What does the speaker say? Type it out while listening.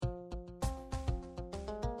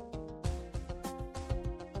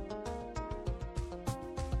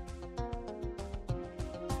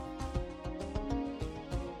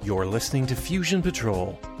You're listening to Fusion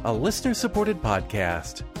Patrol, a listener-supported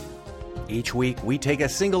podcast. Each week, we take a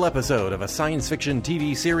single episode of a science fiction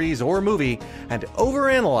TV series or movie and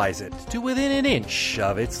overanalyze it to within an inch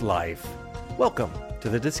of its life. Welcome to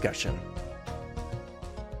the discussion.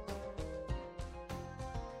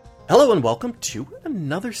 Hello and welcome to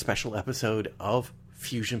another special episode of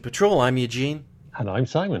Fusion Patrol. I'm Eugene. And I'm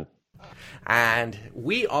Simon. And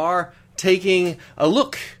we are taking a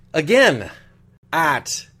look again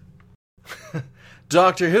at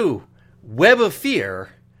Doctor Who, Web of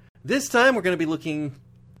Fear. This time we're going to be looking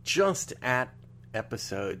just at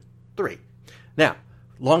episode 3. Now,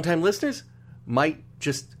 longtime listeners might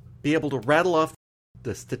just be able to rattle off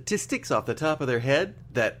the statistics off the top of their head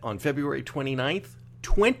that on February 29th,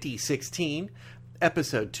 2016,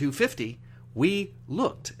 episode 250, we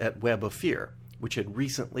looked at Web of Fear, which had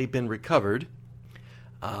recently been recovered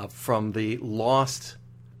from the lost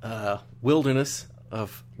wilderness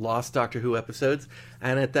of lost Doctor Who episodes.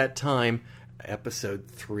 And at that time, episode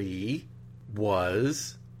 3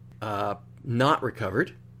 was not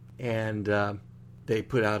recovered, and they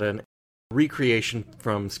put out a recreation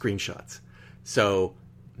from screenshots. So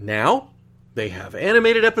now they have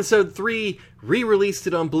animated episode 3, re-released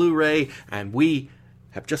it on Blu-ray, and we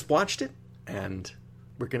have just watched it, and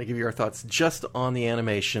we're going to give you our thoughts just on the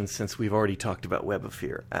animation since we've already talked about Web of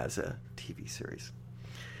Fear as a TV series.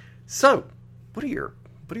 So, what are your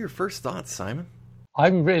first thoughts, Simon?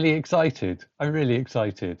 I'm really excited.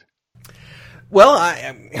 Well,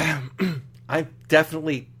 I'm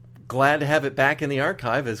definitely glad to have it back in the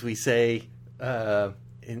archive, as we say,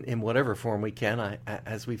 in whatever form we can.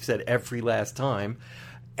 As we've said every last time,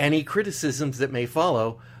 any criticisms that may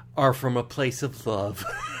follow are from a place of love.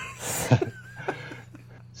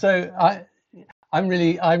 So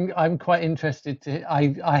I'm quite interested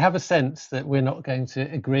I have a sense that we're not going to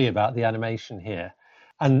agree about the animation here.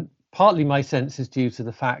 And partly my sense is due to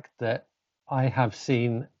the fact that I have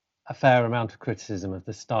seen a fair amount of criticism of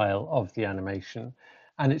the style of the animation.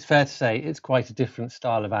 And it's fair to say it's quite a different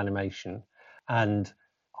style of animation. And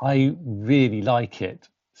I really like it.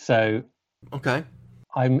 So okay,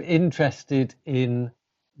 I'm interested in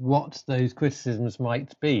what those criticisms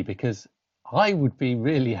might be, because I would be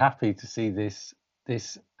really happy to see this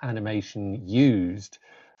animation used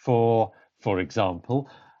for example,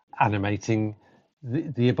 animating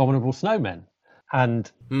the Abominable Snowmen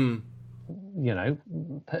and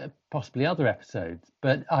possibly other episodes.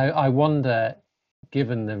 But I wonder,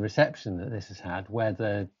 given the reception that this has had,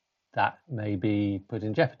 whether that may be put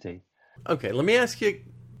in jeopardy. Okay, let me ask you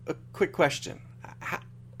a quick question.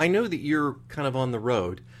 I know that you're kind of on the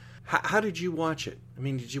road. How did you watch it? I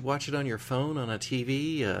mean, did you watch it on your phone, on a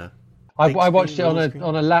TV? I watched it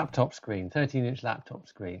on a laptop screen, 13-inch laptop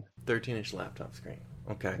screen. 13-inch laptop screen.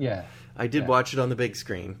 Okay. Yeah. I did watch it on the big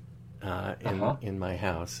screen in my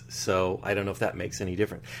house, so I don't know if that makes any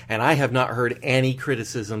difference. And I have not heard any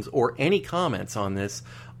criticisms or any comments on this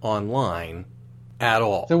online at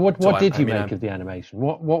all. So what did you make of the animation?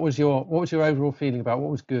 What was your overall feeling about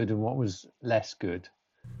what was good and what was less good?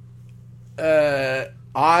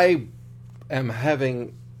 I am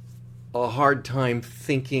having a hard time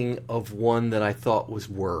thinking of one that I thought was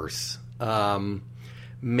worse.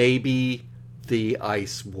 Maybe the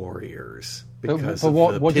Ice Warriors, because of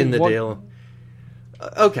the Pin the Dale.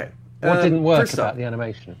 Okay. What didn't work about the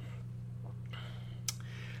animation?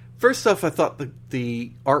 First off, I thought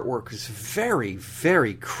the artwork was very,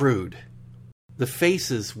 very crude. The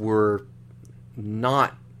faces were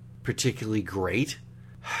not particularly great.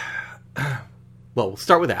 Well, we'll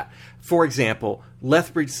start with that. For example,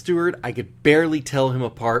 Lethbridge Stewart, I could barely tell him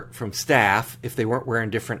apart from Staff if they weren't wearing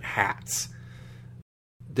different hats.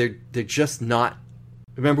 They're just not.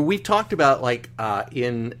 Remember, we've talked about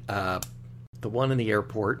in the one in the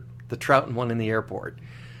airport, the Troughton one in the airport.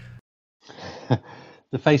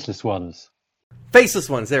 The faceless ones. Faceless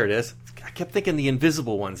ones, there it is. I kept thinking the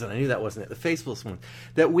invisible ones, and I knew that wasn't it. The faceless ones.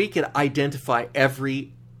 That we could identify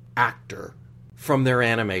every actor from their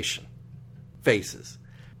animation faces.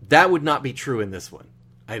 That would not be true in this one,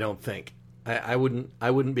 I don't think. I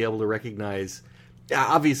wouldn't be able to recognize,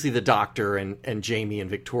 obviously, the Doctor and Jamie and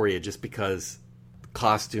Victoria, just because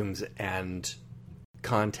costumes and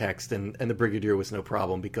context, and the Brigadier was no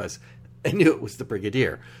problem because I knew it was the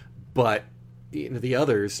Brigadier. But the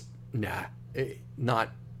others, not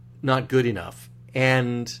good enough.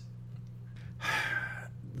 And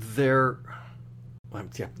I'm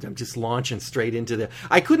just launching straight into the.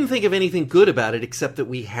 I couldn't think of anything good about it except that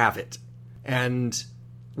we have it, and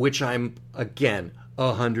which I'm again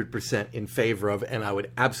 100% in favor of, and I would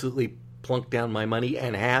absolutely plunk down my money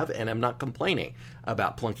and have, and I'm not complaining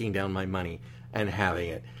about plunking down my money and having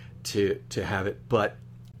it. to have it. But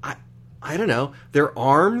I don't know. Their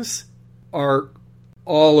arms are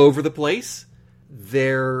all over the place.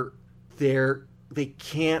 They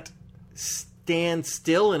can't stand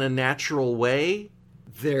still in a natural way.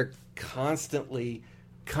 They're constantly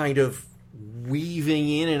kind of weaving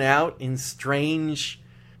in and out in strange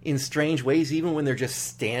ways, even when they're just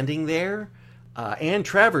standing there. Anne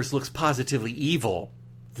Travers looks positively evil.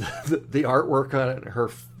 The artwork on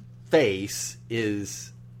her face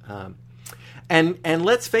is, and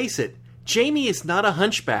let's face it, Jamie is not a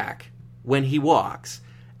hunchback when he walks,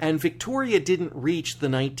 and Victoria didn't reach the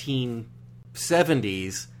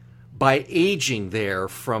 1970s by aging there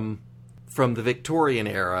from the Victorian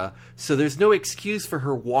era, so there's no excuse for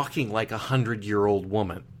her walking like a 100-year-old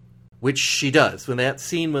woman, which she does. When that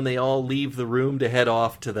scene when they all leave the room to head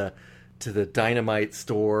off to the dynamite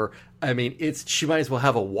store, I mean, she might as well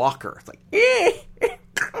have a walker. It's like,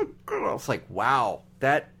 it's like, wow,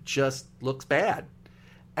 that just looks bad.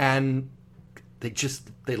 And they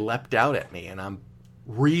leapt out at me, and I'm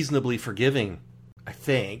reasonably forgiving, I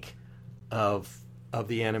think, of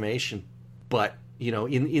the animation. But, you know,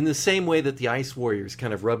 in the same way that the Ice Warriors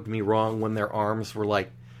kind of rubbed me wrong when their arms were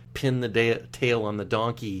like pin the tail on the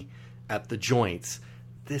donkey at the joints,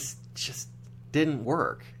 this just didn't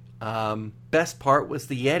work. Best part was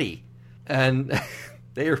the Yeti, and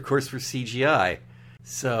they of course were CGI.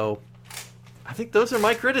 So I think those are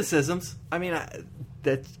my criticisms. I mean,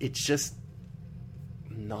 that it's just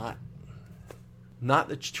not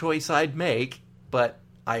the choice I'd make, but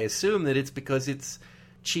I assume that it's because it's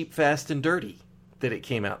cheap, fast, and dirty that it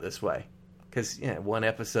came out this way. Because one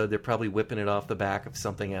episode they're probably whipping it off the back of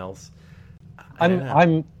something else.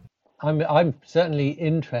 I'm certainly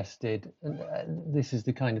interested. This is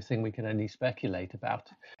the kind of thing we can only speculate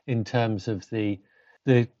about in terms of the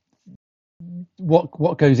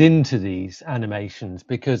what goes into these animations,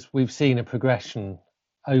 because we've seen a progression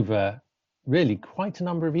over really quite a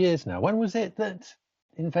number of years now. When was it that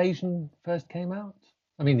Invasion first came out?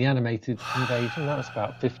 I mean, the animated Invasion, that was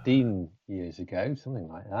about 15 years ago, something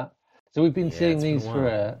like that. So we've been seeing these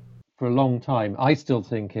for a long time. I still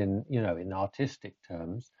think in artistic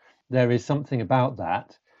terms, there is something about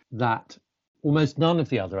that almost none of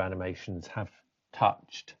the other animations have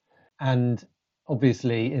touched. And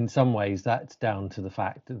obviously, in some ways, that's down to the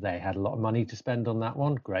fact that they had a lot of money to spend on that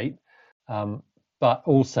one. Great. But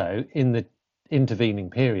also, in the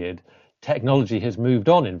intervening period, technology has moved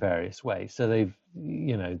on in various ways. So they've,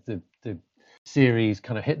 the series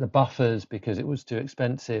kind of hit the buffers because it was too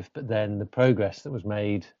expensive, but then the progress that was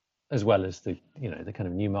made, as well as the kind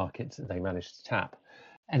of new markets that they managed to tap,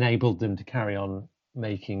 enabled them to carry on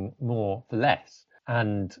making more for less.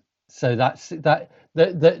 And so that's that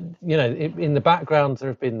in the background there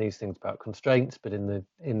have been these things about constraints, but in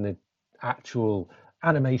the actual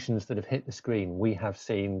animations that have hit the screen, we have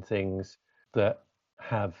seen things that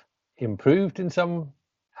have improved in some,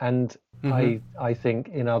 and I think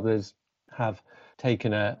in others have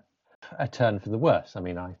taken a turn for the worse. I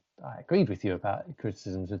mean, I agreed with you about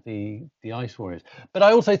criticisms of the Ice Warriors, but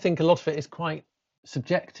I also think a lot of it is quite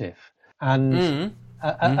subjective, and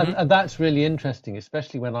that's really interesting,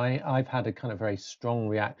 especially when I've had a kind of very strong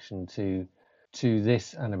reaction to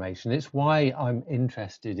this animation. It's why I'm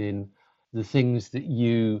interested in the things that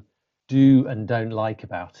you do and don't like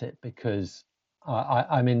about it, because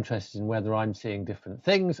I'm interested in whether I'm seeing different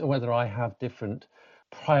things or whether I have different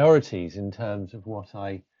priorities in terms of what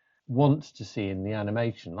I want to see in the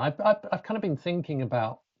animation. I've kind of been thinking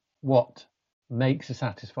about what makes a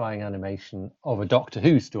satisfying animation of a Doctor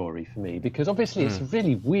Who story for me, because obviously it's a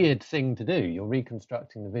really weird thing to do. You're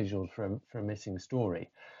reconstructing the visuals from a missing story,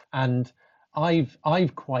 and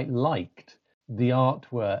I've quite liked the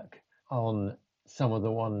artwork on some of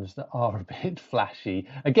the ones that are a bit flashy.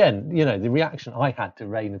 Again, the reaction I had to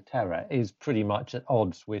Reign of Terror is pretty much at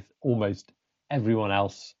odds with almost everyone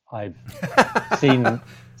else I've seen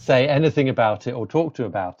say anything about it or talk to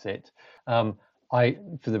about it.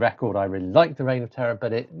 For the record, I really like the Reign of Terror,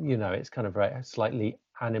 but it's kind of a slightly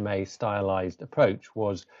anime stylized approach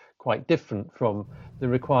was quite different from the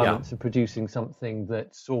requirements of producing something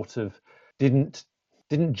that sort of didn't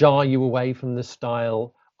jar you away from the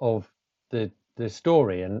style of the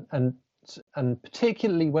story, and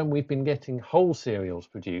particularly when we've been getting whole serials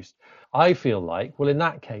produced, I feel like, well, in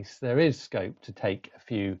that case, there is scope to take a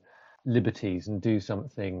few liberties and do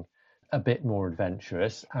something a bit more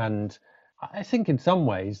adventurous. And I think in some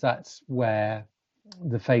ways that's where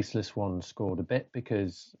the Faceless Ones scored a bit,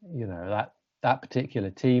 because that particular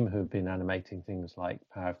team who have been animating things like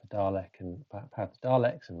Power of the Daleks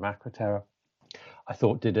and Macra Terror, I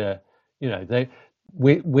thought did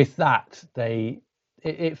with that they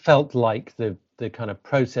it felt like the kind of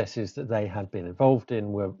processes that they had been involved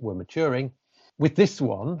in were maturing. With this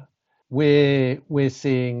one, we're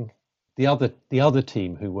seeing the other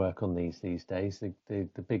team who work on these days,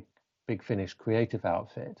 the big Finnish creative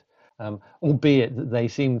outfit, albeit that they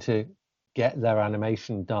seem to get their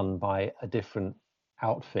animation done by a different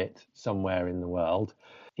outfit somewhere in the world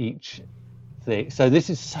each thing. So this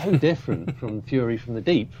is so different from Fury from the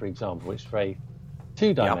Deep, for example, which is very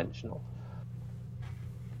two-dimensional.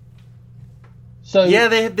 So yeah,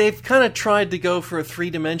 they've kind of tried to go for a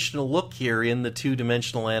three-dimensional look here in the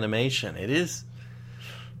two-dimensional animation. It is.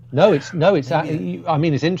 No, it's I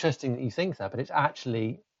mean, it's interesting that you think that, but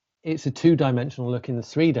it's a two-dimensional look in the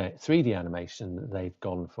 3D animation that they've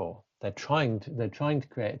gone for. They're trying to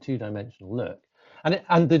create a two-dimensional look, and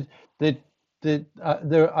I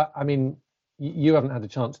mean, you haven't had a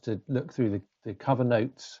chance to look through the cover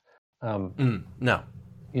notes. No.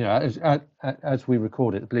 You know, as we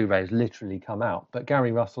record it, the Blu-ray has literally come out. But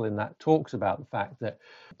Gary Russell in that talks about the fact that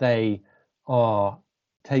they are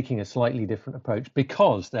taking a slightly different approach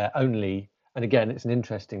because they're only, and again, it's an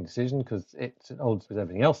interesting decision because it's at odds with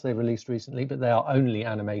everything else they've released recently, but they are only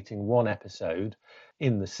animating one episode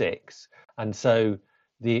in the 6. And so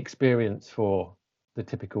the experience for the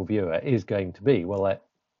typical viewer is going to be,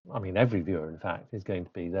 I mean, every viewer, in fact, is going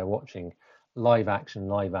to be, they're watching live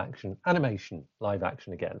action, animation, live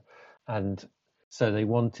action again. And so they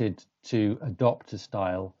wanted to adopt a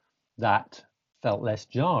style that felt less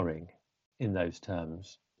jarring in those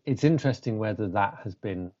terms. It's interesting whether that has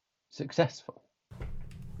been successful.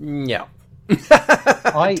 Yeah.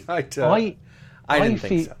 I didn't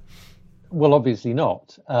think so. Well, obviously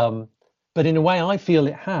not. But in a way, I feel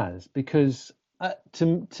it has, because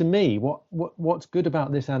to me, what's good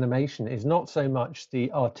about this animation is not so much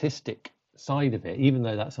the artistic side of it, even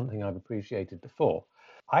though that's something I've appreciated before.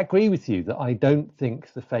 I agree with you that I don't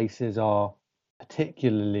think the faces are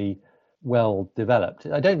particularly well developed.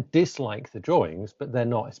 I don't dislike the drawings, but they're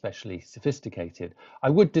not especially sophisticated. I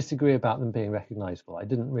would disagree about them being recognizable. I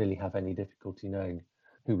didn't really have any difficulty knowing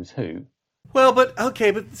who was who. Well, but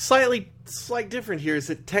slight different here is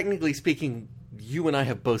that technically speaking, you and I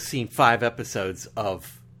have both seen 5 episodes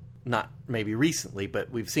of, not maybe recently, but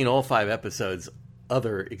we've seen all 5 episodes,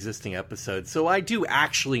 other existing episodes, so I do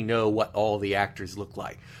actually know what all the actors look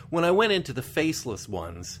like. When I went into the faceless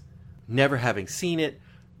ones, never having seen it,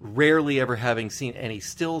 rarely ever having seen any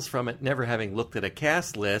stills from it, never having looked at a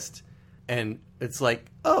cast list, and it's like,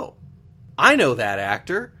 oh, I know that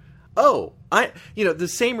actor. Oh, the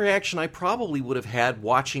same reaction I probably would have had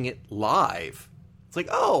watching it live. It's like,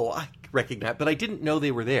 oh, I recognize, but I didn't know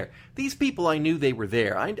they were there. These people, I knew they were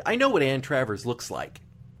there. I know what Ann Travers looks like.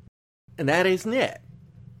 And that isn't it.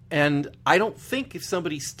 And I don't think if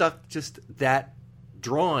somebody stuck just that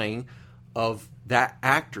drawing of that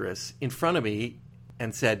actress in front of me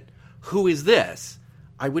and said, who is this?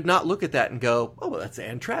 I would not look at that and go, oh, well, that's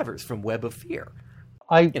Ann Travers from Web of Fear.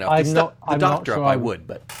 I'm not sure I would,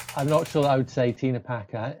 but I'm not sure I would say Tina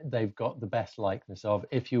Packer they've got the best likeness of.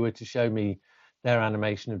 If you were to show me their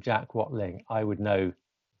animation of Jack Watling, I would know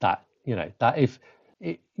that, that if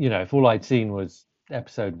all I'd seen was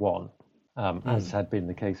episode 1, as had been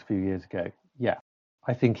the case a few years ago. Yeah,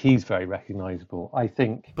 I think he's very recognizable. I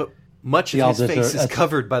think, but much of his face is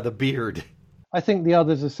covered by the beard. I think the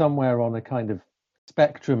others are somewhere on a kind of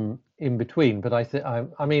spectrum in between. But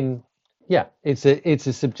I mean, yeah, it's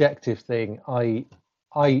a subjective thing.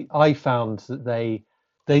 I found that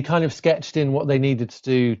they kind of sketched in what they needed to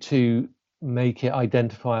do to make it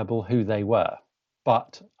identifiable who they were,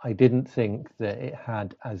 but I didn't think that it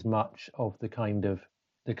had as much of the kind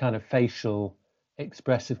of facial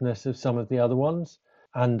expressiveness of some of the other ones,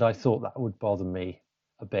 and I thought that would bother me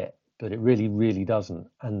a bit, but it really, really doesn't.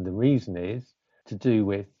 And the reason is to do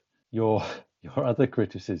with your other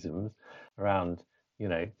criticisms around,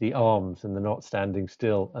 the arms and the not standing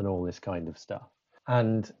still and all this kind of stuff.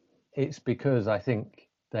 And it's because I think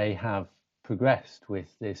they have progressed with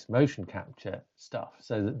this motion capture stuff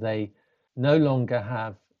so that they no longer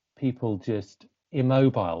have people just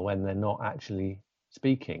immobile when they're not actually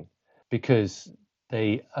speaking, because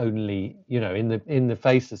they only, in the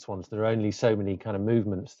faceless ones, there are only so many kind of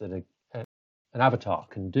movements that an avatar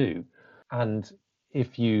can do. And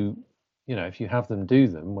if you have them do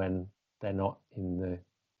them when they're not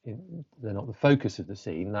they're not the focus of the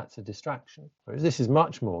scene, that's a distraction. Whereas this is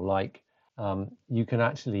much more like you can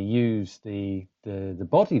actually use the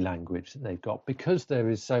body language that they've got, because there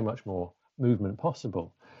is so much more movement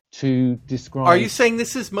possible, to describe. Are you saying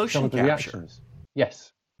this is motion capture? Reactions.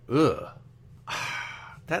 Yes. Ugh.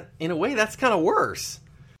 That, in a way, that's kind of worse.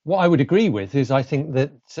 What I would agree with is I think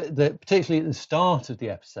that particularly at the start of the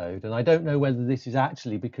episode, and I don't know whether this is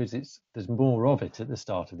actually because there's more of it at the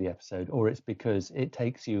start of the episode, or it's because it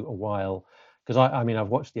takes you a while. Because I mean I've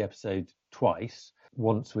watched the episode twice,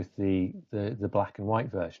 once with the black and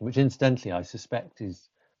white version, which incidentally I suspect is,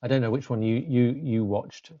 I don't know which one you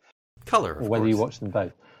watched, Color, or of whether course. you watched them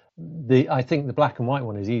both. I think the black and white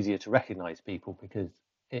one is easier to recognise people because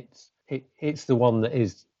it's the one that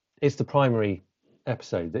is, it's the primary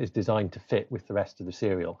episode that is designed to fit with the rest of the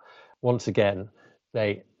serial. Once again,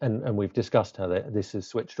 they and we've discussed how this has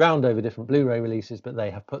switched around over different Blu-ray releases, but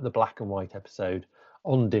they have put the black and white episode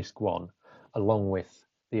on disc one along with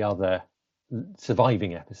the other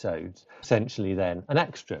surviving episodes, essentially then an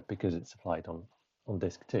extra because it's supplied on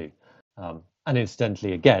disc two. And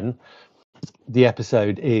incidentally, again, the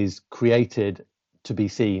episode is created to be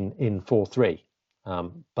seen in 4:3,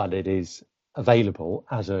 but it is available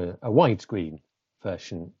as a widescreen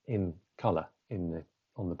version in color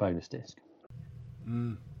on the bonus disc.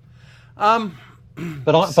 Um,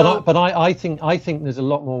 But I think there's a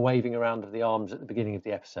lot more waving around of the arms at the beginning of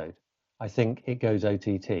the episode. I think it goes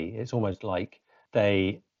OTT. It's almost like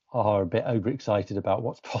they are a bit overexcited about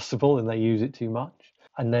what's possible and they use it too much,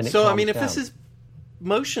 and then it so I calms mean, if down. this is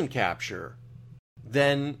motion capture,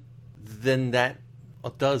 then that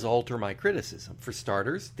does alter my criticism. For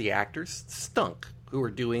starters, the actors stunk who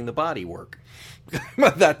were doing the body work.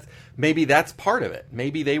 Maybe that's part of it.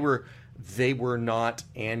 Maybe they were not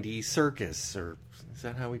Andy Serkis, or is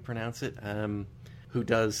that how we pronounce it? Who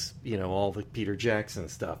does all the Peter Jackson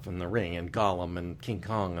stuff and The Ring and Gollum and King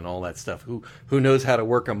Kong and all that stuff? Who knows how to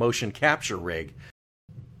work a motion capture rig?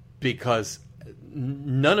 Because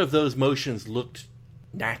none of those motions looked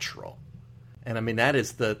natural. And I mean, that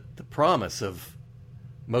is the promise of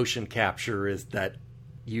motion capture, is that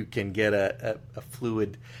you can get a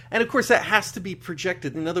fluid. And of course, that has to be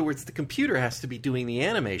projected. In other words, the computer has to be doing the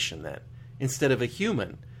animation then, instead of a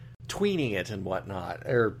human tweening it and whatnot.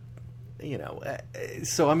 Or,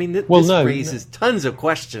 so I mean, this raises tons of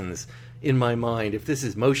questions in my mind if this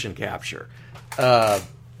is motion capture. But,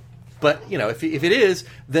 if it is,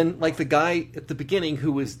 then like the guy at the beginning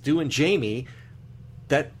who was doing Jamie,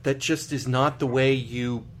 that just is not the way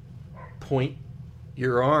you point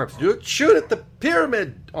your arms. Shoot at the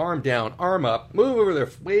pyramid, arm down, arm up, move over there,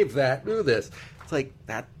 wave that, do this. It's like,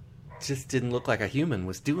 that just didn't look like a human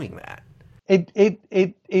was doing that.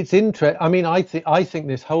 It's interesting. I mean, I think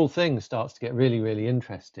this whole thing starts to get really, really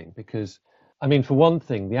interesting because, I mean, for one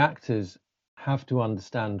thing, the actors have to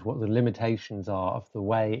understand what the limitations are of the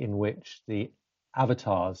way in which the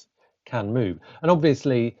avatars can move. And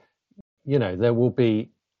obviously, there will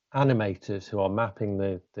be animators who are mapping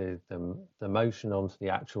the motion onto the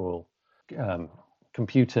actual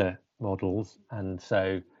computer models, and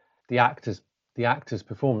so the actors'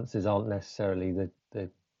 performances aren't necessarily the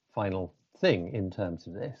final thing in terms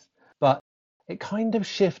of this. But it kind of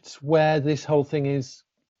shifts where this whole thing is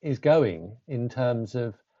going in terms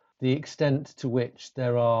of the extent to which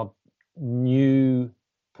there are new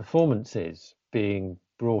performances being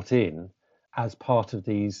brought in as part of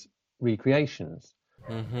these recreations.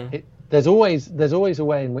 Mm-hmm. There's always a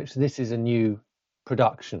way in which this is a new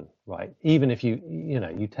production, right? Even if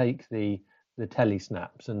you take the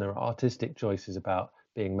telesnaps, and there are artistic choices about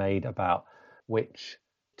being made about which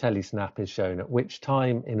telesnap is shown at which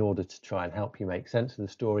time in order to try and help you make sense of the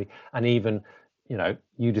story. And even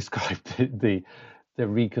you described the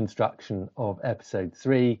reconstruction of episode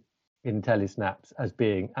 3 in telesnaps as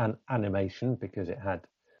being an animation because it had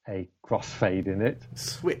a crossfade in it.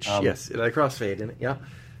 Switch, yes, it had a crossfade in it, yeah.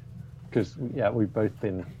 Because we've both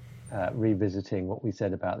been revisiting what we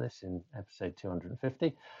said about this in episode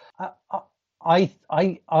 250. I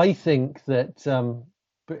think that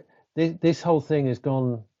this whole thing has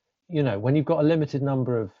gone. When you've got a limited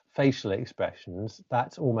number of facial expressions,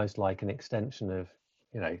 that's almost like an extension of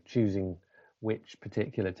choosing which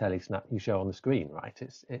particular telesnap you show on the screen, right?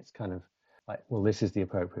 It's kind of like, well, this is the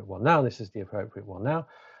appropriate one now, this is the appropriate one now.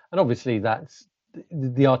 And obviously that's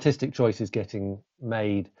the artistic choices getting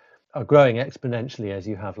made are growing exponentially as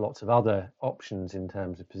you have lots of other options in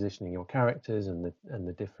terms of positioning your characters and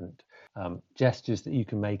the different gestures that you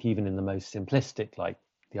can make, even in the most simplistic, like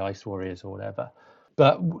the Ice Warriors or whatever.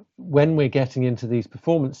 But when we're getting into these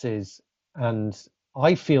performances, and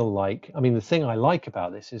I feel like, I mean, the thing I like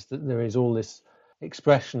about this is that there is all this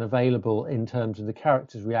expression available in terms of the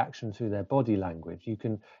character's reaction to their body language. You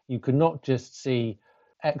can not just see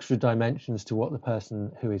extra dimensions to what the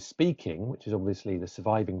person who is speaking, which is obviously the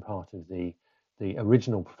surviving part of the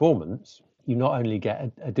original performance. You not only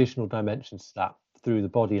get additional dimensions to that through the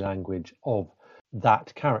body language of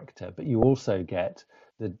that character, but you also get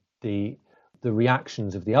the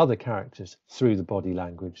reactions of the other characters through the body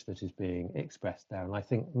language that is being expressed there. And I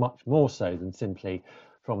think much more so than simply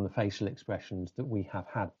from the facial expressions that we have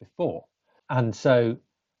had before. And so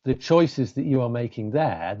the choices that you are making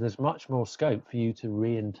there's much more scope for you to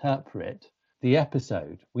reinterpret the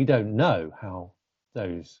episode. We don't know how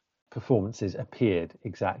those performances appeared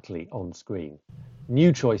exactly on screen.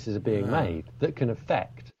 New choices are being made that can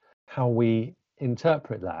affect how we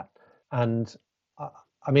interpret that. And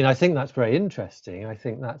I mean, I think that's very interesting. I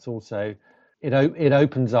think that's also, it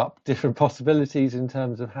opens up different possibilities in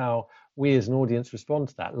terms of how we as an audience respond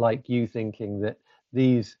to that. Like you thinking that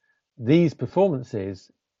these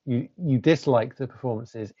performances, you dislike the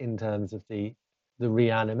performances in terms of the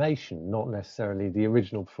reanimation, not necessarily the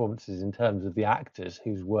original performances in terms of the actors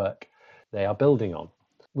whose work they are building on,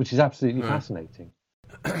 which is absolutely fascinating.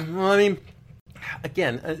 Well, I mean,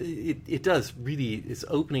 again, it does really, it's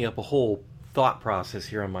opening up a whole thought process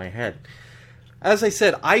here in my head. As I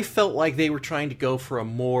said, I felt like they were trying to go for a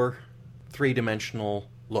more three-dimensional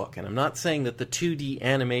look. And I'm not saying that the 2D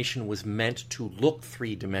animation was meant to look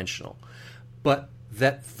three-dimensional, but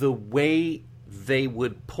that the way they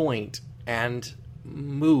would point and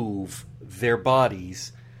move their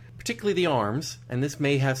bodies, particularly the arms, and this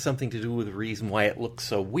may have something to do with the reason why it looks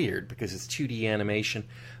so weird, because it's 2D animation,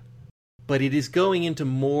 but it is going into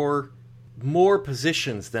more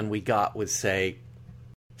positions than we got with, say,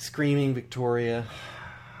 Screaming Victoria.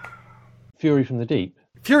 Fury from the Deep.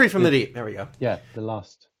 Fury from the Deep, there we go. Yeah, the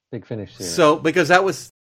last Big Finish series. So, because that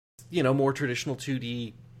was, more traditional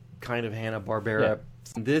 2D kind of Hanna-Barbera.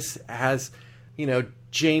 Yeah. This has,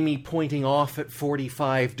 Jamie pointing off at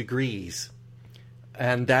 45 degrees.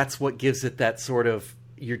 And that's what gives it that sort of,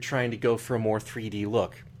 you're trying to go for a more 3D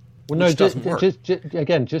look. Well, no, just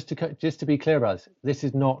to be clear about this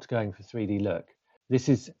is not going for 3D look. This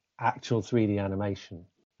is actual 3D animation.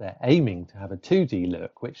 They're aiming to have a 2D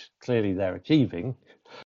look, which clearly they're achieving.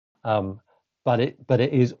 But it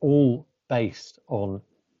is all based on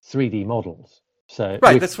 3D models. So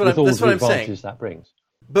right, that's what I'm saying. That brings.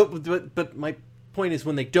 But my point is,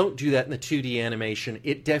 when they don't do that in the 2D animation,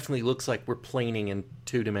 it definitely looks like we're planing in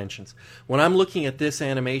 2 dimensions. When I'm looking at this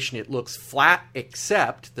animation, it looks flat,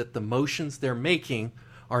 except that the motions they're making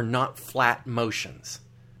are not flat motions.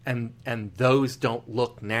 And those don't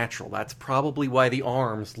look natural. That's probably why the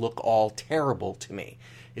arms look all terrible to me,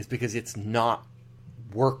 is because it's not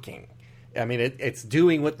working. I mean, it's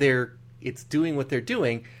doing what they're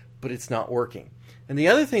doing, but it's not working. And the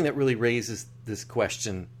other thing that really raises this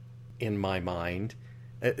question in my mind,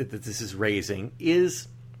 that this is raising, is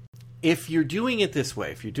if you're doing it this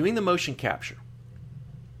way, if you're doing the motion capture,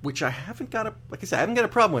 which I haven't got a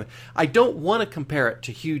problem with. I don't want to compare it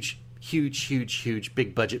to huge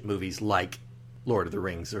big budget movies like Lord of the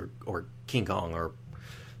Rings or King Kong or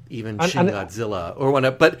even Shin Godzilla or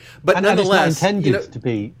whatever. But nonetheless, it's not intended to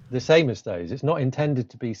be the same as those. It's not intended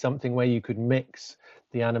to be something where you could mix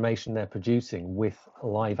the animation they're producing with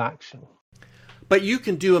live action. But you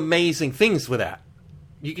can do amazing things with that.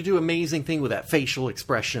 You can do amazing thing with that, facial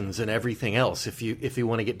expressions and everything else, if you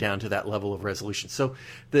want to get down to that level of resolution. So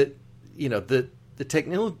the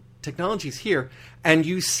technology's here, and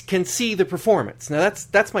you can see the performance. Now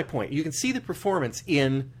that's my point. You can see the performance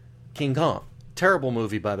in King Kong. Terrible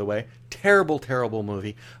movie, by the way. Terrible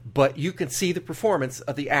movie. But you can see the performance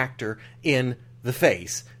of the actor in the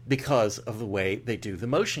face because of the way they do the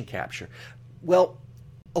motion capture. Well,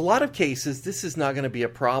 a lot of cases, this is not going to be a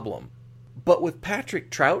problem. But with Patrick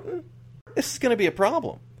Troughton, this is going to be a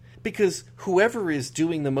problem. Because whoever is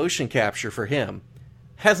doing the motion capture for him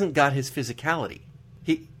hasn't got his physicality.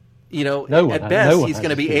 He's going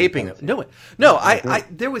to be aping them.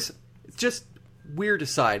 There was, just weird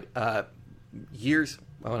aside, years,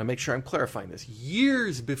 I want to make sure I'm clarifying this.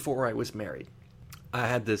 Years before I was married, I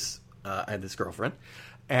had this girlfriend,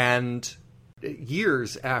 and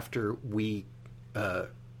years after we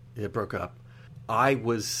broke up, I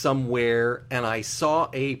was somewhere and I saw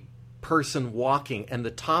a person walking and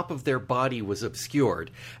the top of their body was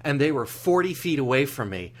obscured and they were 40 feet away from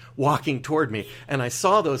me walking toward me, and I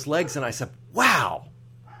saw those legs and I said, wow,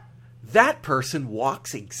 that person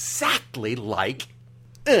walks exactly like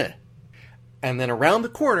and then around the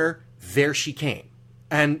corner, there she came.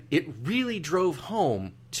 And it really drove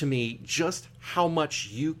home to me just how much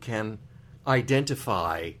you can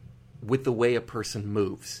identify with the way a person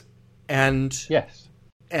moves. And yes.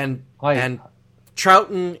 And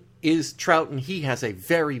Troughton is Troughton. He has a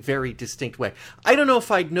very, very distinct way. I don't know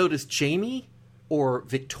if I'd noticed Jamie or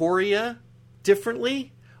Victoria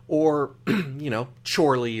differently, or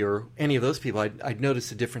Chorley or any of those people. I'd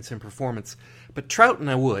notice a difference in performance. But Troughton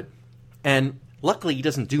I would. And Luckily, he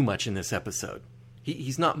doesn't do much in this episode.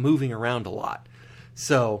 He's not moving around a lot.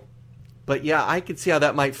 So, but yeah, I could see how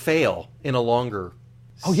that might fail in a longer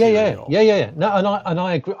serial. Yeah. No, and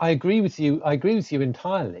I agree with you. I agree with you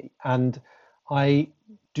entirely. And I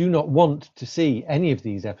do not want to see any of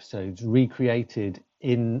these episodes recreated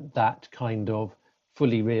in that kind of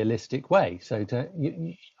fully realistic way. So,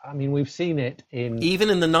 I mean, we've seen it even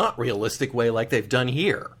in the not realistic way, like they've done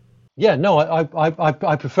here. Yeah, no,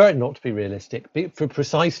 I prefer it not to be realistic for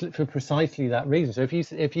precisely that reason. So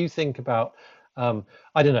if you think about, I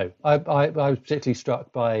don't know, I was particularly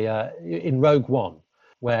struck by in Rogue One,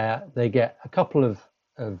 where they get a couple of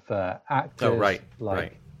actors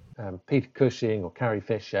like Peter Cushing or Carrie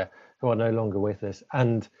Fisher, who are no longer with us,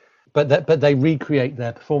 but they recreate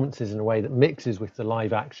their performances in a way that mixes with the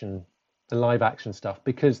live action stuff,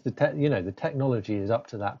 because the technology is up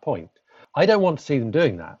to that point. I don't want to see them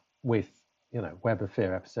doing that with, Web of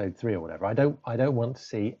Fear episode 3 or whatever. I don't want to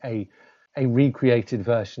see a recreated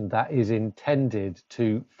version that is intended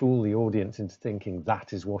to fool the audience into thinking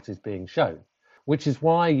that is what is being shown, which is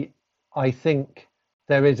why I think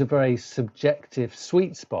there is a very subjective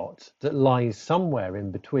sweet spot that lies somewhere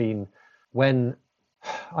in between, when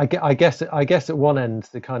I guess at one end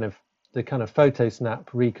the kind of photo snap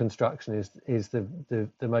reconstruction is the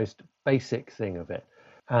most basic thing of it,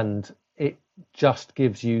 and it just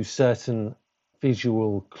gives you certain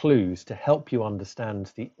visual clues to help you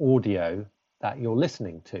understand the audio that you're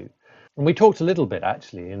listening to. And we talked a little bit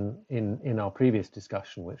actually in our previous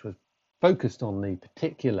discussion, which was focused on the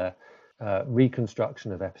particular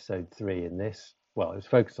reconstruction of episode 3 in this. Well, it was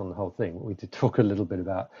focused on the whole thing, but we did talk a little bit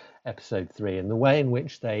about episode 3 and the way in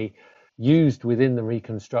which they used within the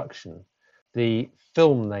reconstruction the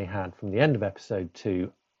film they had from the end of episode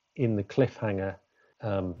 2 in the cliffhanger,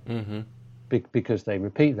 because they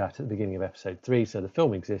repeat that at the beginning of episode 3. So the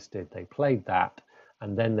film existed, they played that,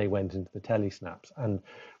 and then they went into the telesnaps. And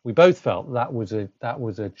we both felt that was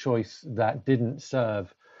a choice that didn't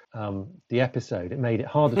serve the episode. It made it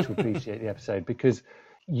harder to appreciate the episode, because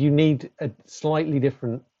you need a slightly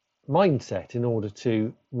different mindset in order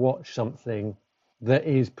to watch something that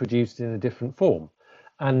is produced in a different form.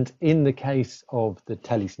 And in the case of the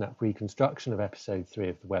telesnap reconstruction of episode 3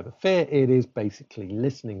 of The Web of Fear, it is basically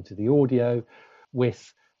listening to the audio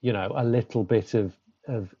with, a little bit of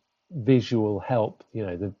visual help,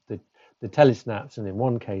 the telesnaps, and in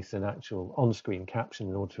one case, an actual on-screen caption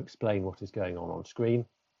in order to explain what is going on screen.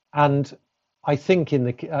 And I think in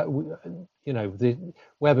the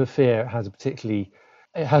Web of Fear has a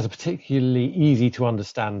particularly easy to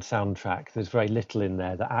understand soundtrack. There's very little in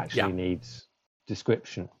there that actually needs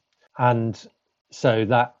description, and so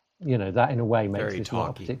that in a way makes this not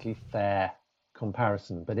a particularly fair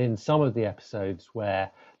comparison. But in some of the episodes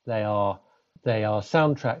where they are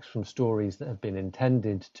soundtracks from stories that have been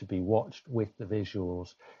intended to be watched with the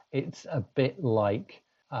visuals, it's a bit like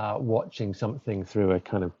watching something through a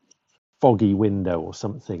kind of foggy window or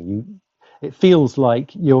something. It feels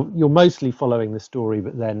like you're mostly following the story,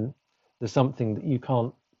 but then there's something that you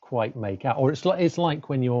can't quite make out. Or it's like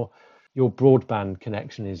when your broadband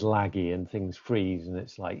connection is laggy and things freeze, and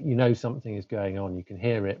it's like something is going on, you can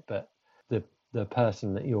hear it, but the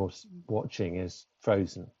person that you're watching is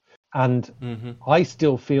frozen. And I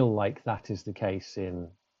still feel like that is the case in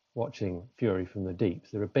watching Fury from the Deep.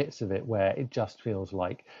 There are bits of it where it just feels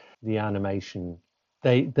like the animation,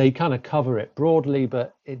 they kind of cover it broadly,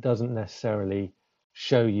 but it doesn't necessarily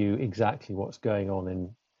show you exactly what's going on in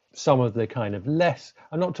some of the kind of less,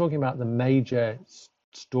 I'm not talking about the major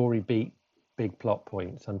story beat, big plot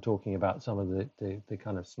points. I'm talking about some of the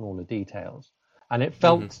kind of smaller details. And it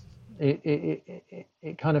felt,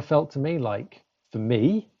 it kind of felt to me like, for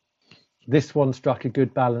me, this one struck a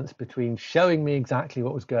good balance between showing me exactly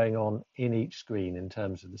what was going on in each screen in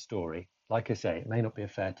terms of the story. Like I say, it may not be a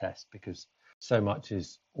fair test because so much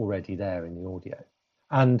is already there in the audio.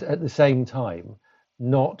 And at the same time,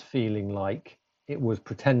 not feeling like it was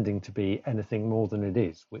pretending to be anything more than it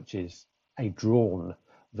is, which is a drawn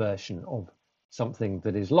version of something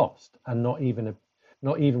that is lost, and not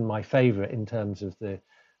even my favorite in terms of the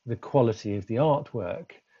quality of the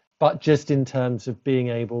artwork, but just in terms of being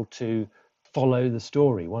able to follow the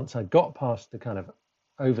story. Once I got past the kind of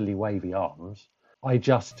overly wavy arms, I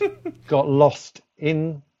just got lost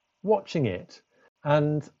in watching it.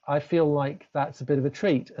 And I feel like that's a bit of a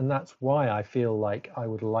treat. And that's why I feel like I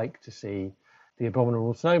would like to see The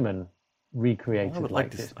Abominable Snowman recreated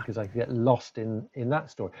like this, because I get lost in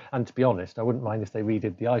that story. And to be honest, I wouldn't mind if they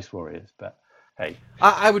redid The Ice Warriors, but hey.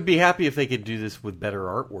 I would be happy if they could do this with better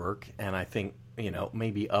artwork, and I think,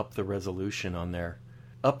 maybe up the resolution on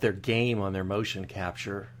up their game on their motion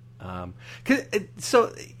capture.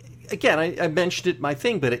 So again, I mentioned it, my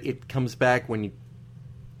thing, but it comes back when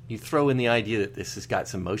you throw in the idea that this has got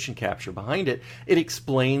some motion capture behind it. It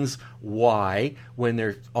explains why, when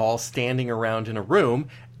they're all standing around in a room,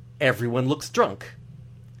 everyone looks drunk.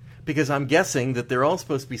 Because I'm guessing that they're all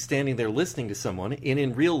supposed to be standing there listening to someone, and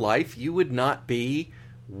in real life, you would not be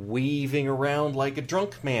weaving around like a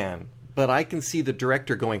drunk man. But I can see the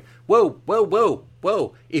director going, whoa, whoa, whoa,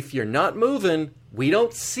 whoa. If you're not moving, we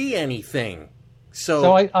don't see anything.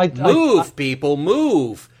 So move, people,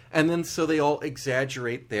 move. And then so they all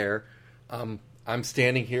exaggerate there. I'm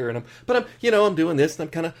standing here and I'm doing this and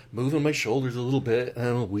I'm kind of moving my shoulders a little bit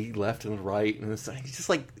and we left and right. And it's just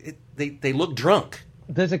like they look drunk.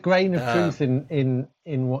 There's a grain of truth in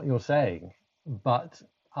what you're saying, but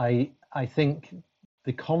I think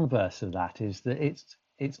the converse of that is that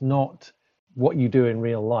it's not what you do in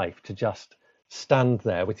real life to just stand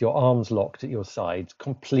there with your arms locked at your sides,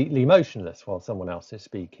 completely motionless while someone else is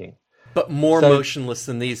speaking. But more motionless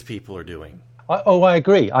than these people are doing. I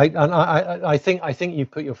agree. I think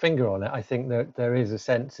you've put your finger on it. I think that there is a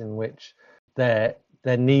sense in which there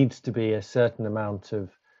needs to be a certain amount of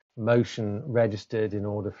motion registered in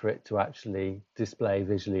order for it to actually display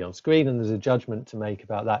visually on screen, and there's a judgment to make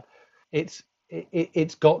about that.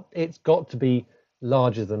 It's got to be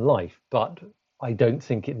larger than life, but I don't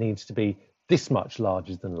think it needs to be this much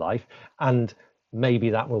larger than life, and maybe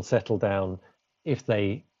that will settle down if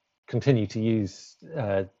they continue to use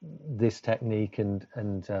this technique and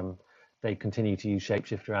they continue to use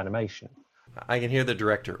shapeshifter animation. I can hear the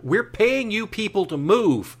director. We're paying you people to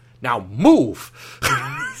move. Now move.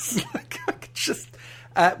 Just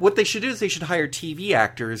what they should do is they should hire TV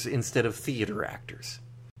actors instead of theater actors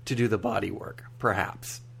to do the body work,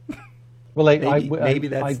 perhaps. Well, maybe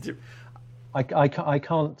that's. I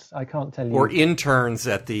can't tell you. Or interns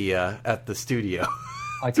at the studio.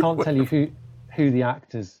 I can't tell you who the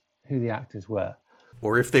actors were,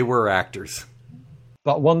 or if they were actors.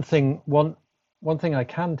 But one thing I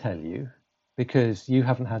can tell you, because you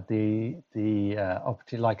haven't had the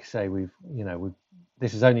opportunity, like I say,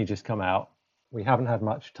 this has only just come out. We haven't had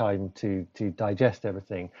much time to digest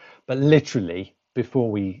everything. But literally before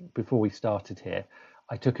we started here,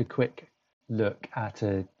 I took a quick look at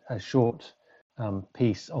a short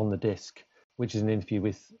piece on the disc, which is an interview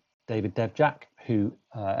with David Devjak, who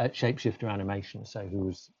at Shapeshifter Animation, so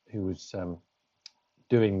who was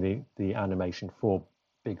doing the animation for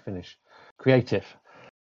Big Finish Creative,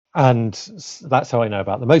 and that's how I know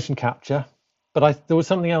about the motion capture. But there was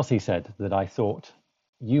something else he said that I thought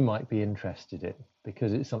you might be interested in,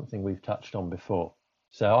 because it's something we've touched on before.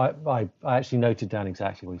 So I actually noted down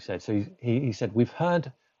exactly what he said. So he said, we've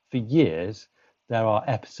heard for years there are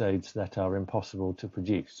episodes that are impossible to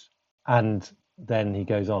produce. And then he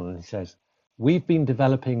goes on and he says, we've been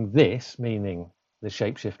developing this, meaning the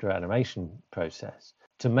shapeshifter animation process,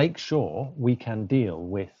 to make sure we can deal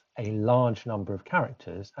with a large number of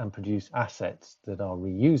characters and produce assets that are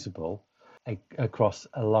reusable across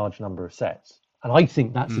a large number of sets. And I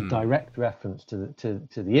think that's a direct reference to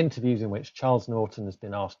the interviews in which Charles Norton has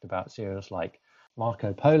been asked about serials like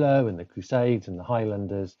Marco Polo and the Crusades and the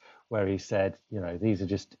Highlanders, where he said, these are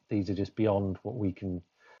just beyond what we can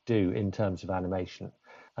do in terms of animation.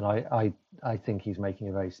 And I think he's making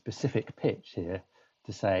a very specific pitch here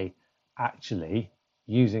to say, actually,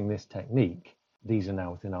 using this technique, these are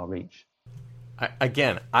now within our reach.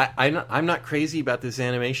 I'm not crazy about this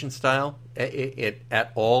animation style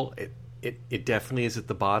at all. It definitely is at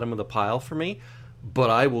the bottom of the pile for me, but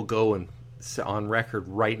I will go on record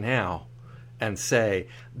right now and say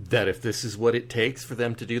that if this is what it takes for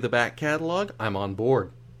them to do the back catalog, I'm on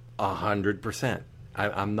board 100%.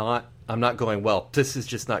 I'm not going, well, this is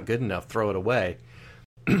just not good enough, throw it away.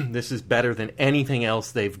 This is better than anything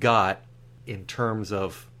else they've got in terms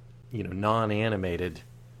of non-animated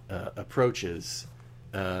approaches.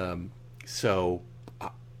 So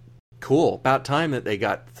cool. About time that they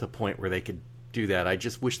got to the point where they could do that. I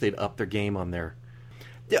just wish they'd up their game on their...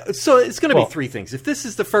 Yeah, so it's going to be three things. If this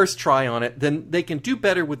is the first try on it, then they can do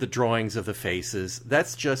better with the drawings of the faces.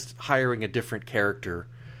 That's just hiring a different character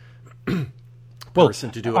person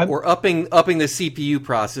to do it, or upping the CPU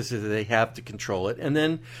processor that they have to control it, and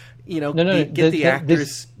then get the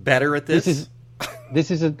actors better at this. This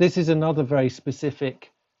is another very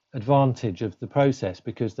specific advantage of the process,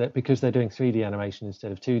 because they're doing 3D animation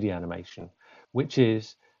instead of 2D animation, which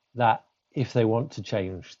is that if they want to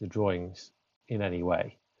change the drawings in any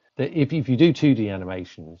way, that if you do 2D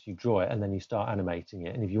animations, you draw it and then you start animating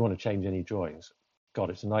it, and if you want to change any drawings, God,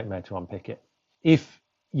 it's a nightmare to unpick it. If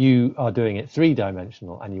you are doing it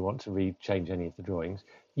three-dimensional and you want to change any of the drawings,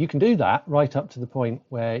 you can do that right up to the point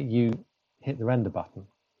where you hit the render button.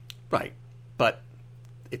 Right. But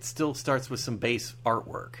it still starts with some base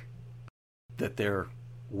artwork that they're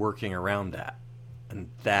working around that. And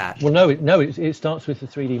that... Well, no, it starts with the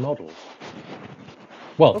 3D models.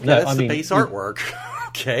 Well, okay, no, that's the base artwork.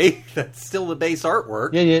 Okay, that's still the base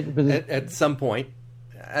artwork. Yeah, but at some point.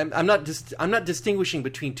 I'm not distinguishing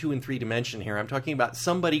between 2 and 3 dimension here. I'm talking about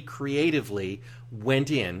somebody creatively went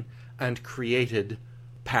in and created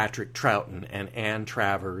Patrick Troughton and Ann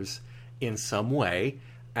Travers in some way,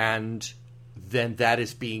 and then that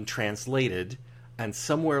is being translated, and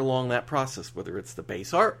somewhere along that process, whether it's the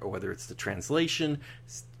base art or whether it's the translation,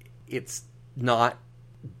 it's not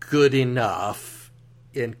good enough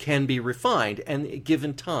and can be refined. And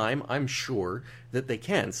given time, I'm sure that they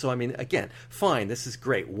can. So, I mean, again, fine, this is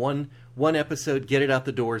great. One episode, get it out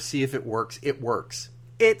the door, see if it works. It works.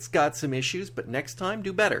 It's got some issues, but next time,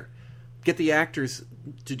 do better. Get the actors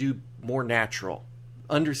to do more natural.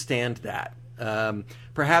 Understand that.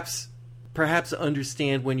 Perhaps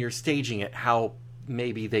understand when you're staging it how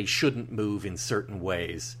maybe they shouldn't move in certain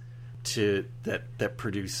ways that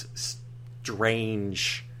produce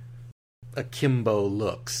strange akimbo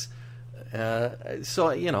looks.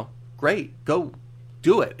 So, great, go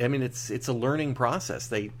do it. I mean, it's a learning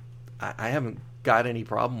process. I haven't got any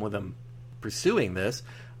problem with them pursuing this.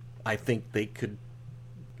 I think they could,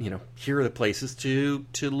 here are the places to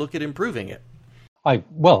look at improving it. I'm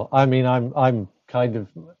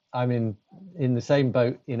in the same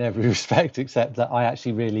boat in every respect, except that I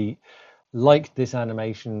actually really liked this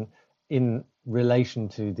animation in relation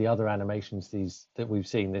to the other animations that we've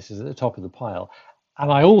seen. This is at the top of the pile.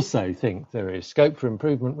 And I also think there is scope for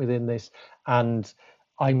improvement within this. And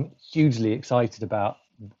I'm hugely excited about,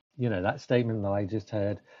 that statement that I just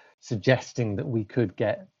heard, suggesting that we could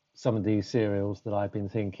get some of these serials that I've been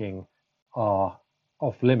thinking are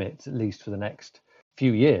off limits, at least for the next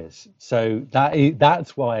few years. So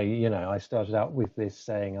that's why, I started out with this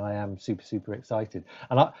saying I am super, super excited.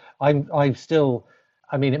 And I'm still,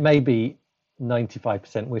 it may be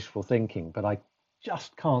 95% wishful thinking, but I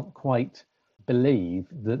just can't quite believe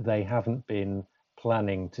that they haven't been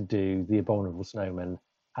planning to do The Abominable Snowman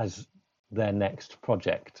as their next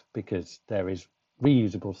project, because there is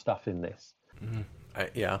reusable stuff in this.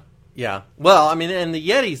 Yeah. Well, and the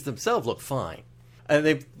Yetis themselves look fine.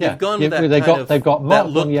 They've gone with that they've got Mark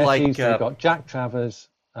I Yetis, like, they've got Jack Travers,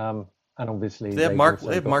 and obviously they have Mark II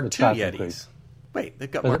Yetis. Crew. Wait,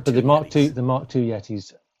 they've got but the Mark II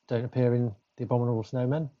Yetis don't appear in The Abominable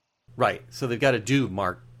Snowman. Right, so they've got to do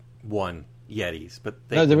Mark I Yetis, but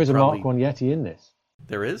there is a Mark I Yeti in this.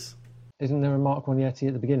 There is? Isn't there a Mark I Yeti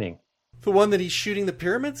at the beginning? The one that he's shooting the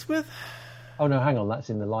pyramids with? Oh no, hang on, that's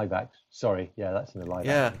in the live action. Sorry, that's in the live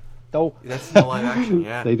action. Oh, that's in the live action.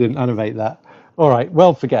 Yeah, they didn't animate that. All right,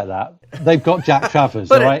 well, forget that. They've got Jack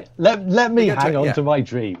Travers. All right, let me hang on to my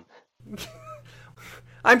dream.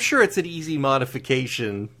 I'm sure it's an easy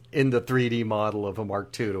modification in the 3D model of a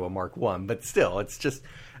Mark II to a Mark I, but still, it's just.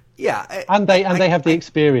 Yeah, and they have the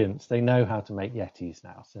experience. They know how to make Yetis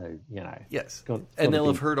now, so Yes, and they'll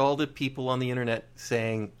have heard all the people on the internet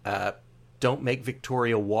saying, "Don't make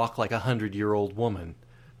Victoria walk like 100-year-old woman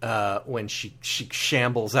when she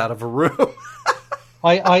shambles out of a room."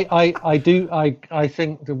 I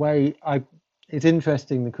think the way it's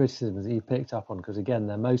interesting, the criticisms that you picked up on, because again,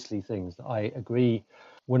 they're mostly things that I agree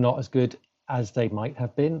were not as good as they might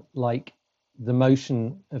have been, like. The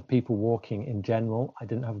motion of people walking in general, I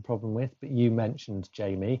didn't have a problem with, but you mentioned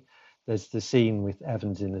Jamie. There's the scene with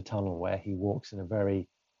Evans in the tunnel where he walks in a very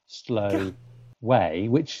slow way,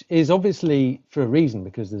 which is obviously for a reason,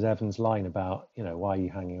 because there's Evans' line about, why are you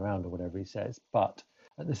hanging around or whatever he says. But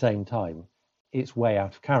at the same time, it's way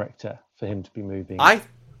out of character for him to be moving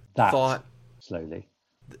slowly.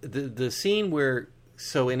 The scene where,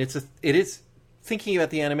 it is thinking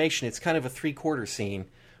about the animation, it's kind of a 3/4 scene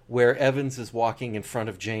where Evans is walking in front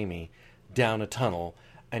of Jamie down a tunnel,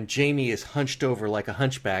 and Jamie is hunched over like a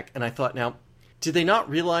hunchback. And I thought, now, did they not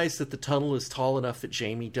realize that the tunnel is tall enough that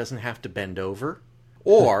Jamie doesn't have to bend over?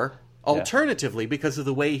 Or, alternatively, because of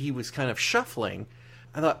the way he was kind of shuffling,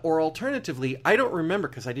 I thought, or alternatively, I don't remember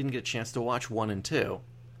because I didn't get a chance to watch 1 and 2.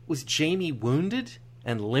 Was Jamie wounded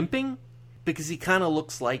and limping? Because he kind of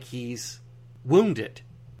looks like he's wounded.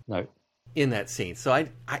 No. In that scene. So I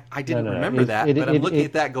didn't remember that, but I'm looking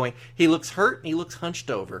at that going, he looks hurt and he looks hunched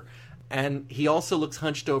over. And he also looks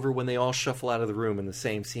hunched over when they all shuffle out of the room in the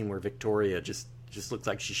same scene where Victoria just looks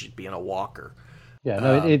like she should be in a walker. Yeah,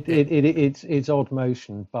 no, it's odd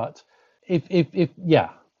motion, but if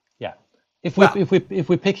If Well,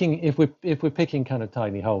 we're picking kind of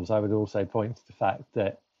tiny holes, I would also point to the fact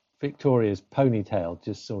that Victoria's ponytail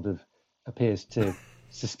just sort of appears to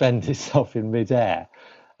suspend itself in midair.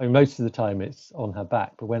 I mean, most of the time it's on her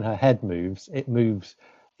back, but when her head moves, it moves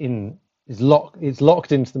in it's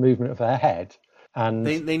locked into the movement of her head. And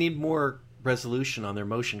they need more resolution on their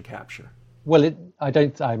motion capture. well, I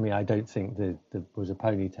don't think there was a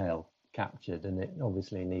ponytail captured, and it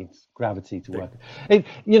obviously needs gravity to work.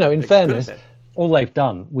 In fairness, all they've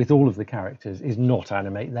done with all of the characters is not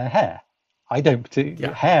animate their hair. I don't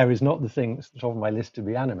particularly. Hair is not the thing that's top of my list to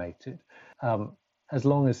be animated. As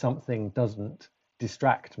long as something doesn't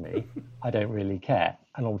distract me, I don't really care.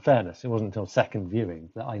 And on fairness, it wasn't until second viewing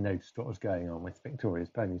that I noticed what was going on with Victoria's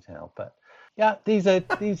ponytail. But yeah, these are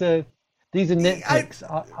nitpicks.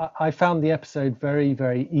 I found the episode very,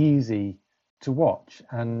 very easy to watch,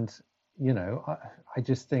 and I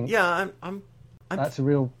just think I'm that's a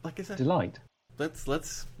real like I said, delight.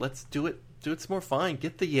 Let's do it some more fine.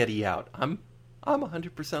 Get the Yeti out. I'm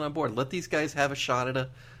 100% on board. Let these guys have a shot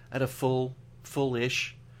at a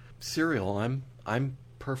full-ish serial. I'm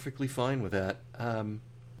perfectly fine with that.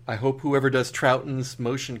 I hope whoever does Troughton's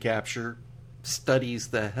motion capture studies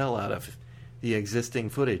the hell out of the existing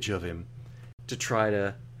footage of him to try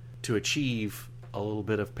to achieve a little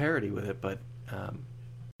bit of parody with it. But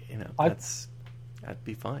that'd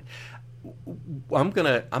be fine. I'm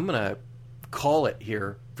gonna call it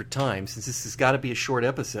here for time, since this has got to be a short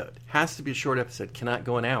episode. Has to be a short episode. Cannot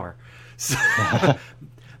go an hour. So,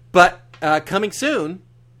 but coming soon,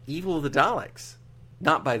 Evil of the Daleks.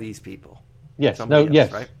 Not by these people. Yes. Somebody else,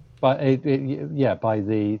 yes. Right? By by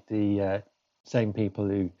the same people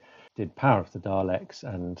who did Power of the Daleks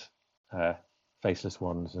and Faceless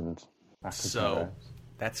Ones and So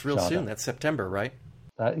that's real soon. That's September, right?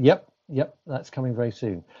 Yep. That's coming very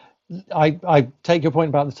soon. I take your point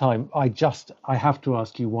about the time. I have to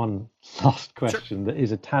ask you one last question that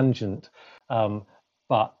is a tangent,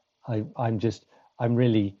 but I'm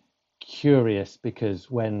really curious, because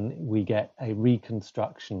when we get a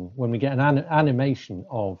reconstruction, when we get an animation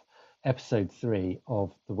of episode 3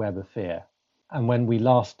 of The Web of Fear, and when we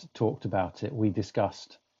last talked about it, we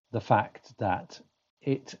discussed the fact that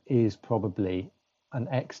it is probably an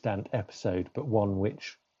extant episode, but one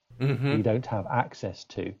which we don't have access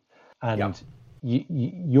to. And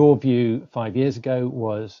your view 5 years ago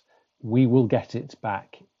was we will get it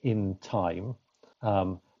back in time.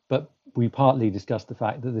 But we partly discussed the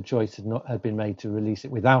fact that the choice had been made to release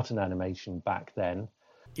it without an animation back then.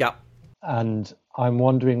 Yeah. And I'm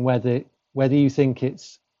wondering whether you think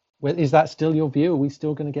is that still your view? Are we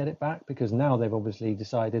still going to get it back? Because now they've obviously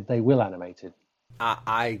decided they will animate it.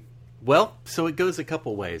 Well, so it goes a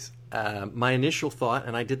couple ways. My initial thought,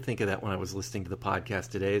 and I did think of that when I was listening to the podcast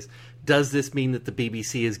today, is, does this mean that the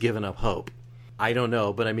BBC has given up hope? I don't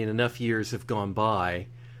know, but I mean, enough years have gone by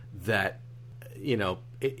that,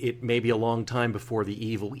 it may be a long time before the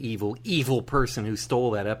evil person who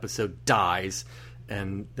stole that episode dies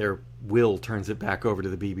and their will turns it back over to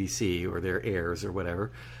the BBC or their heirs or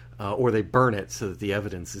whatever, or they burn it so that the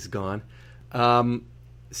evidence is gone.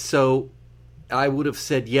 So I would have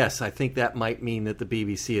said yes. I think that might mean that the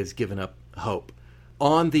BBC has given up hope.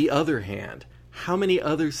 On the other hand, how many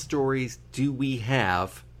other stories do we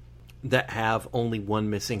have that have only one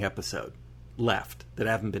missing episode left that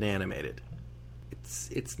haven't been animated?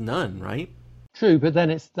 It's none, right? True, but then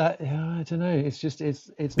it's that I don't know. It's just it's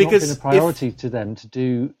not been a priority to them to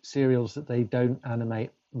do serials that they don't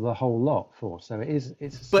animate the whole lot for. So it's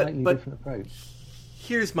a slightly different approach.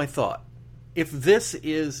 Here's my thought: if this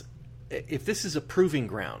is a proving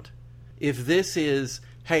ground, if this is,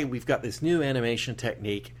 hey, we've got this new animation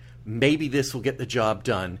technique, maybe this will get the job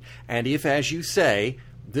done, and if, as you say,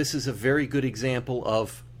 this is a very good example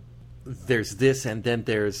of there's this and then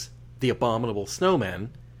there's The Abominable Snowmen,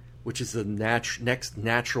 which is the next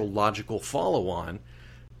natural logical follow-on,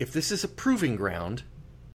 if this is a proving ground,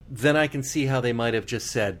 then I can see how they might have just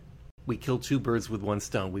said, we killed two birds with one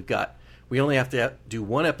stone. We only have to do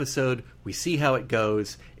one episode. We see how it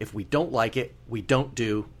goes. If we don't like it, we don't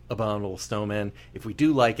do Abominable Snowmen. If we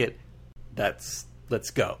do like it, let's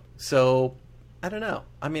go. So I don't know.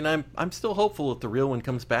 I mean, I'm still hopeful that the real one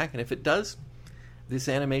comes back, and if it does, this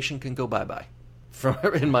animation can go bye-bye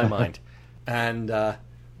in my mind. And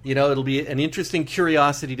it'll be an interesting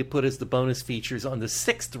curiosity to put as the bonus features on the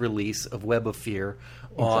 6th release of Web of Fear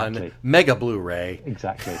on Mega Blu-ray.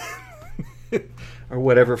 Exactly. Or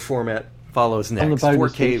whatever format follows next. On the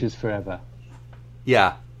bonus 4K features forever.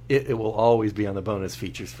 Yeah, it will always be on the bonus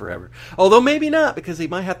features forever. Although maybe not, because they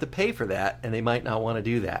might have to pay for that, and they might not want to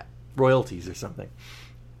do that. Royalties or something.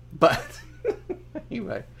 But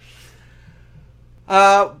anyway.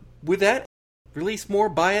 With that, release more,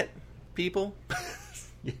 buy it, people.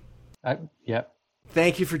 Yeah.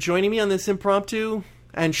 Thank you for joining me on this impromptu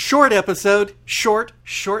and short episode. Short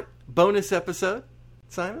bonus episode.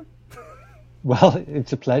 Simon? Well,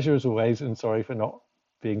 it's a pleasure as always, and sorry for not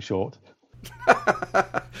being short.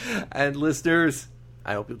 And listeners,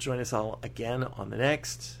 I hope you'll join us all again on the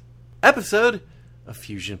next episode of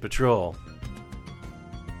Fusion Patrol.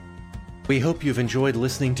 We hope you've enjoyed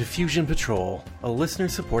listening to Fusion Patrol, a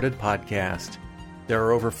listener-supported podcast. There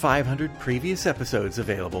are over 500 previous episodes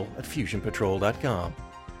available at FusionPatrol.com.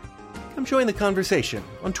 Come join the conversation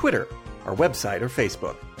on Twitter, our website, or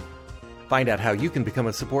Facebook. Find out how you can become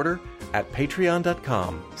a supporter at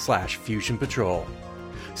patreon.com/FusionPatrol.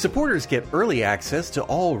 Supporters get early access to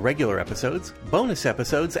all regular episodes, bonus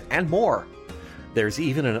episodes, and more. There's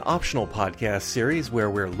even an optional podcast series where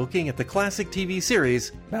we're looking at the classic TV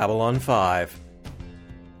series Babylon 5.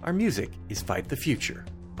 Our music is Fight the Future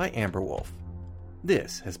by Amber Wolf.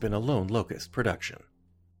 This has been a Lone Locust production.